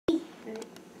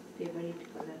favorite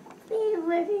color?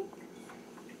 Favorite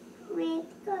red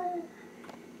color.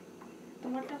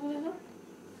 তোমারটা বলো।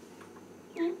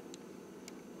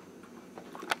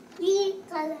 Green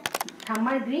color.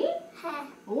 আমার গ্রিন? হ্যাঁ।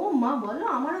 ও মা বলো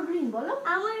আমারও গ্রিন বলো।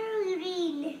 আমারও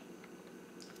গ্রিন।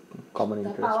 কমন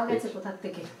ইন্টারেস্ট পাওয়া গেছে কোথা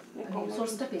থেকে?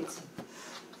 সোর্সটা পেয়েছি।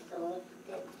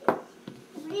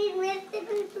 গ্রিন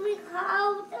ভেজিটেবল তুমি খাও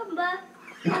ঠাম্মা?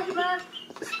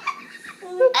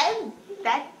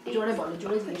 জোরে বলো,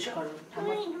 জোরে জিজ্ঞেস করো।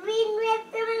 তুমি গ্রিন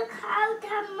ভেজিটেবল খাও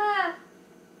ঠাম্মা?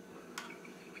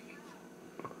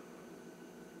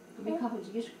 তুমি খাও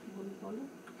জিজ্ঞেস বলো।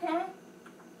 হ্যাঁ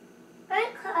আমি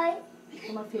খাই।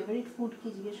 তোমার ফেভারিট ফুড কি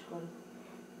জিজ্ঞেস করো।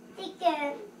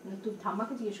 চিকেন। তুমি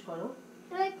ঠাম্মাকে জিজ্ঞেস করো।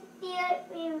 Your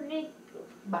favorite food?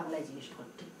 বাংলায় জিজ্ঞেস কর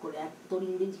ঠিক করে, এত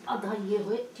ইংরেজি আধা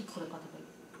হয়ে ঠিক করে কথা বলো।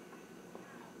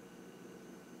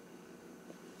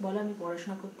 বলো আমি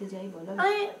পড়াশোনা করতে যাই বলো।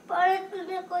 আমি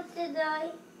পড়াশোনা করতে যাই।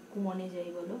 কুমনে যাই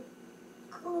বলো।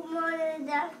 কুমনে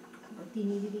যাই।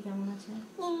 তিনি দিদি কেমন আছে?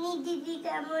 তিনি দিদি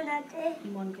কেমন আছে?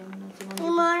 ইমন কেমন আছে?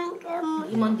 ইমন কেমন?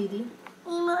 ইমন দিদি।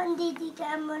 ইমন দিদি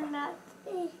কেমন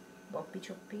আছে? বপ্পি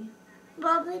চপ্পি।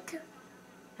 ববি তো।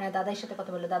 হ্যাঁ দাদাইর সাথে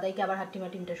কথা বলো, দাদাইকে আবার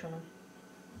হাট্টিমাটিমটা শোনো।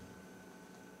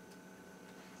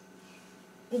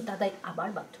 দাদাই আবার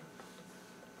বাথরুম।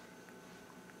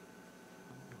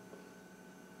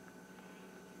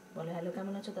 বলো হ্যালো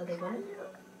কেমন আছো দাদাই বলো,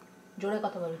 জোরে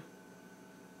কথা বলো।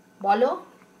 বলো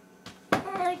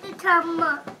এটা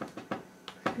ঠাম্মা।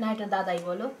 না এটা দাদাই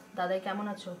বলো, দাদাই কেমন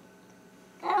আছো?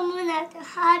 কেমন আছে?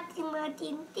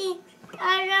 হাট্টিমাটিমটি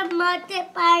তারা মাঠে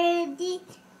পাড়ে দি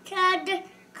ছাদে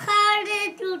খাড়ে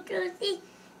দুটো দি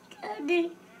ছাদে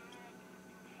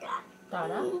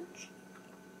তারা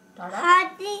তারা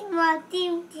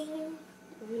হাট্টিমাটিমটি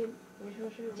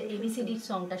এবিসিডি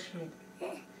সংটা শুনে।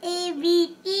 A B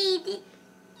E D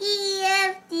E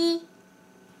F G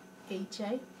H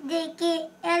I J K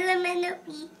L M N O P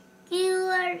Q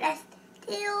R S T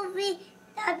U V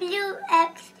W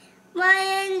X Y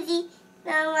and Z.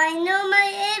 Now I know my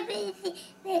ABC.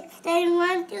 Next time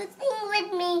want to sing with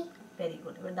me. Very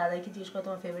good. এবার দাদাইকে জিজ্ঞেস করো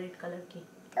তোমার favourite colour কি?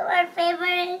 তোমার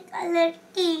favourite colour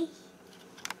কি?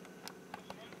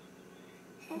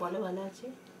 বলো ভালো আছে।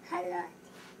 ভালো।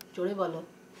 জোরে বলো।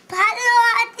 ভালো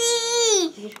আছি।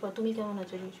 জিজ্ঞেস করো তুমি কেমন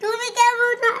আছো? তুমি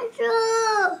কেমন আছো?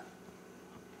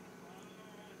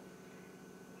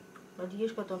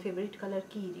 জিজ্ঞেস করো তোমার ফেভারিট কালার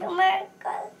কি? তোমার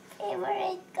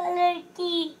ফেভারিট কালার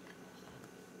কি?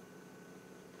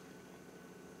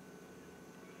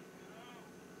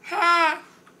 হ্যাঁ।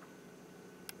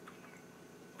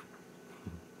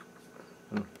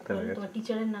 তোমার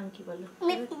টিচারের নাম কি বলো?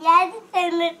 মিস ইয়াদি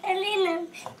সেনেটালি নাম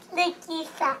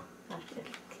লেকিসা।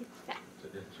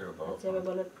 আচ্ছা এবার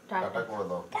বলো টাটা করে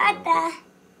দাও। টাটা।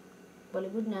 বলো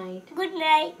good night. Good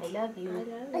night. I love you.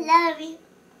 I love you.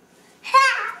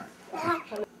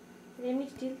 এমনি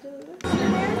স্টিল তো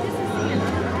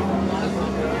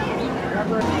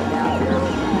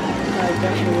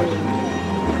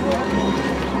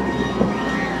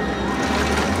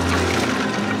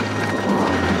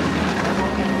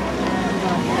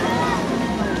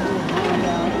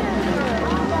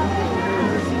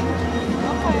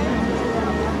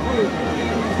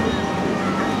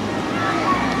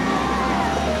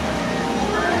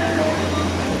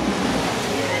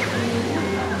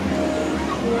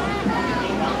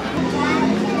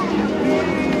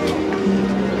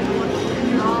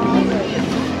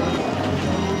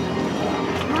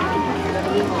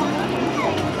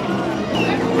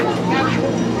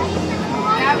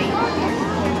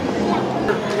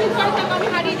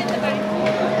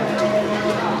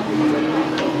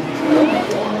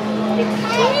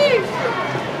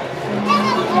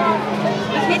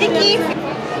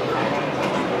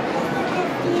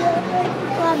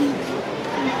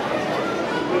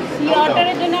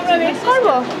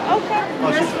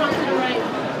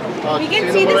We can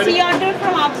see the sea otter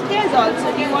from upstairs also.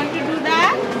 Do you want to do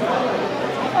that?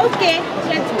 Okay,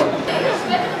 let's go.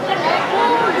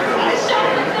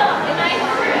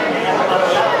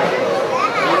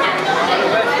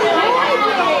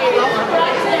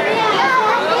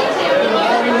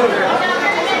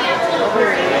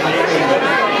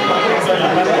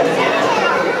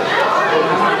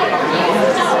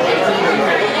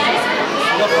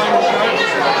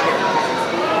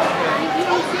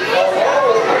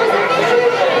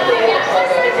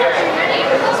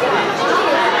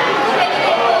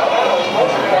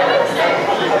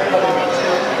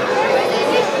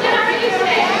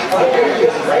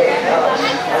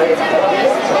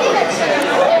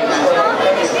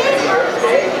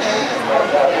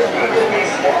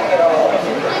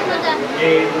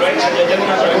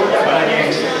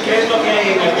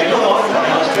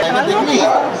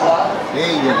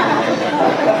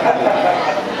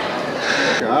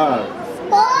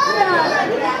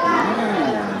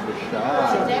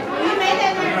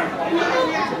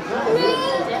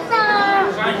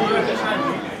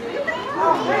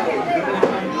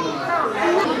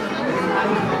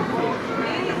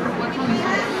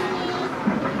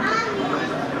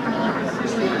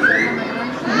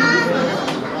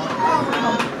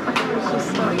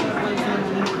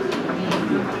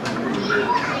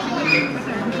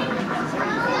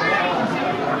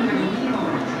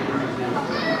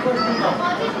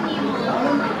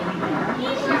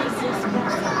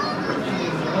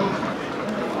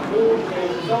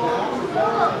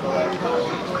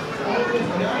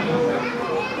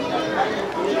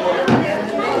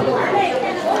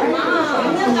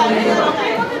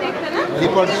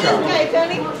 Leopard shark.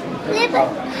 Leopard.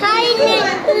 Hi,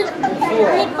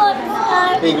 leopard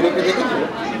shark. এইগুলোকে দেখেছো?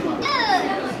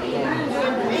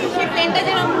 সেই প্লেনটা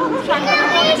যেরকম শান্ত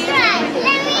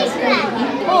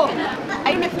ও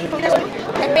I know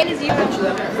that pen is your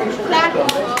flat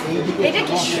এটা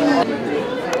কি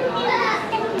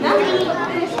না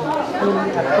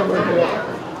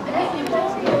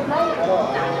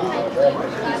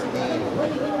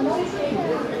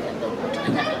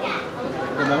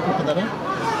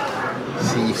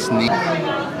Sea snake.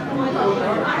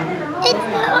 It's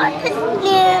not a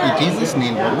snail. It is a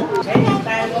snail, Babu.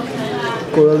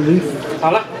 Coral reef. 好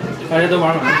了，大家都玩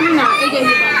完。 না এটা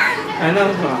কি 哎，那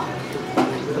不好。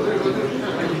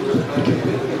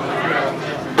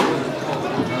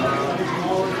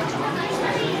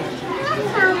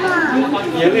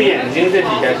有个眼睛在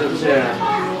底下，是不是？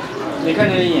你看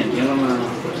见眼睛了吗？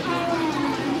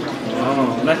哦，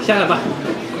那下来吧。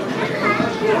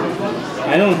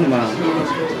还弄什么？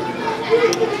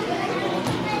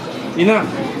丽娜。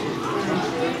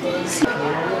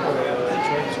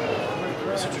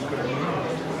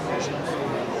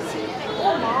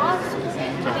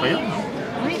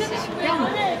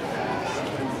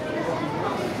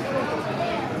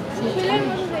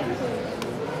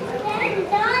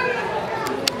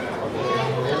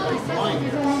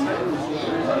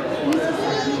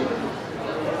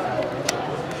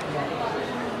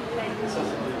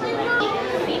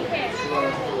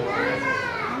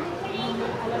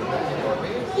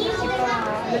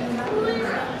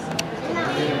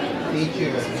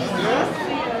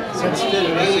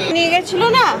 নিয়ে গেছিল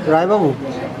না রায়বাবু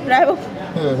রায়বাবু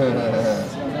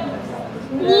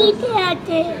নিচে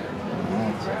আছে।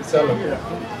 চলো।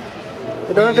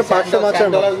 এটা একটা পাঁচটা মাছের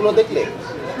মতো। ডলারগুলো দেখলে?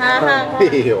 হ্যাঁ হ্যাঁ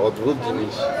অদ্ভুত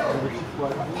জিনিস।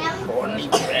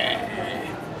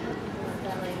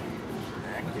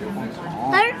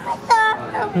 আর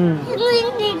এগুলো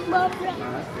দেখবো আমরা।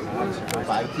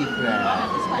 Spiky crab.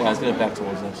 Yeah, let's get it back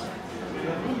towards us.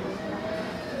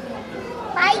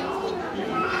 Spiky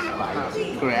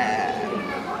crab.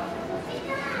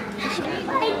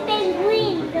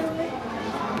 Penguin.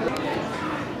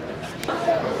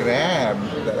 Crab.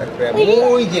 দাদা crab.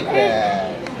 ওই যে crab.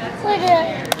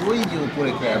 ওই যে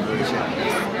উপরে crab রয়েছে।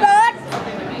 Spot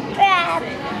crab.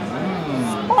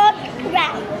 Spot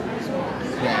crab.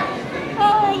 Crab.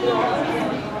 Oh, yeah.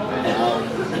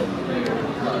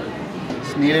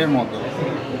 স্নেলের মতো।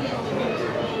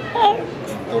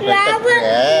 ওটা একটা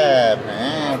crab.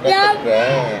 হ্যাঁ, ওটা একটা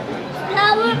crab.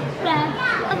 Flower crab.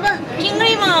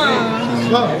 চিংড়ি মাছ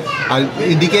আর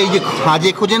এদিকে এই যে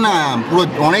খাজে খুঁজে না পুরো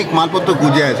অনেক মালপত্র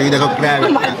গুজে আছে এই দেখো ক্র্যাব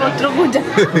মালপত্র গুজা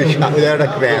সামনে একটা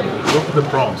crab Look for the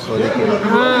prawns. ওদিকে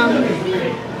হ্যাঁ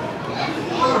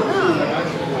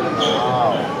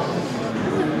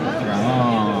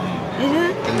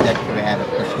এই দেখ ক্র্যাব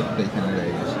একটা ছোট্ট এখানে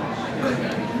রয়ে গেছে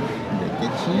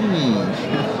দেখেছিস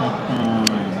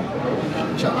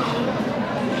চল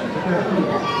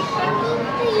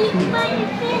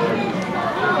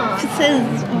This is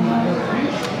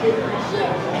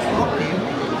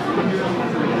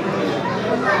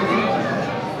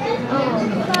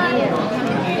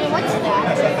What's that?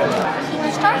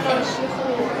 Starfish.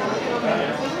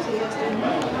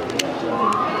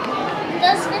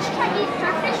 Does fish try to eat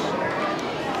starfish?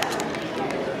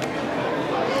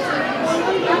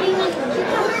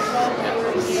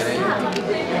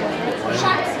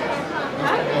 Sharks.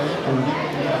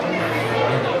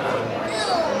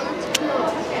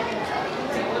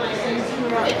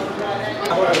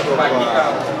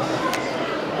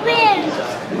 Where?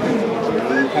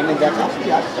 এখানে দেখা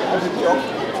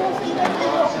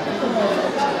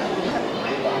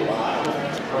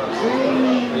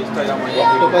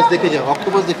অক্টোপাস দেখে যাও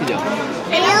অক্টোপাস দেখে যাও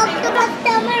এই অক্টোপাসটা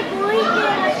আমার বইতে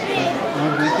আছে।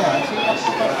 আমার বইতে আছে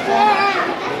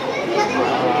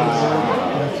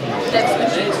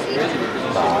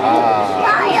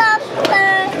Hi,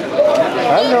 octopus.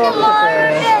 Hello,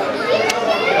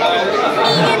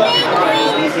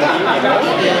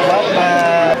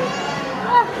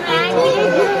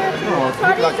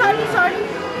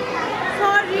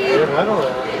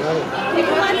 In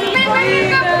the morning.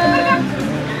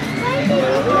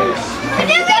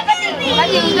 In the penguin.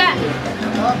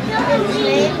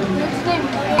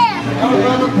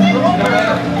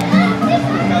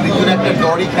 ঋতুর একটা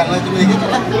দড়ি খেলনা তুমি দেখেছো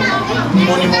না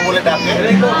মণিমো বলে ডাকে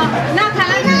না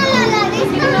খেলা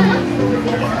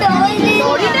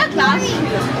দড়িটা ক্লাস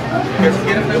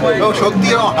ও সত্যি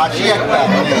ও হাসি একটা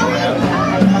মানে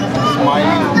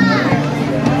স্মাইলিং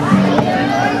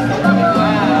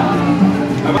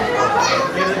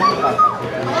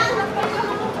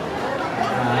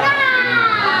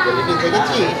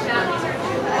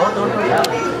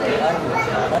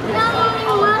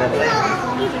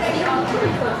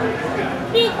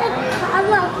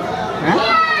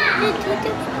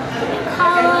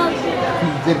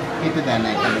ফ্রিজের খেতে দেয় না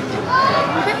এখানে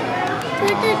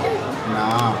না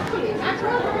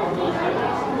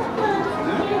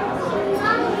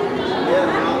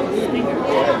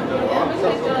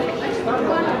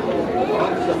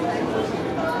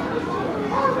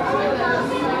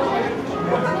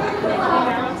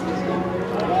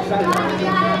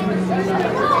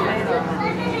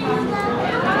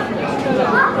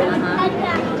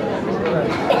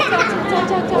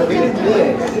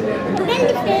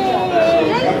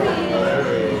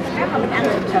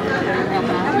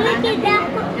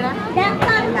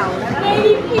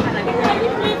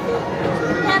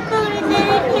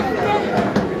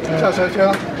Ciao, ciao,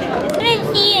 ciao.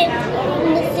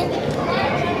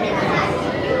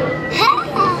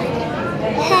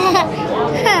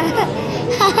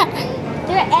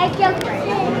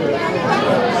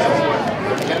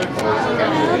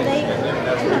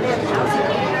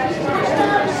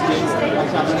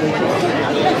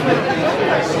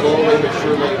 slowly but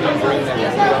surely can bring that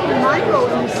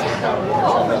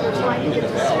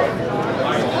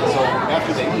so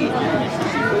after they eat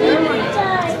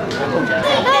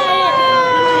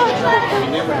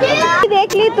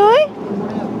देखली तू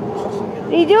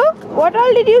Riju what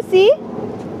all did you see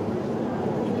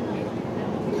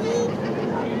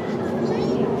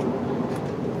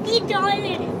The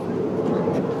toilet.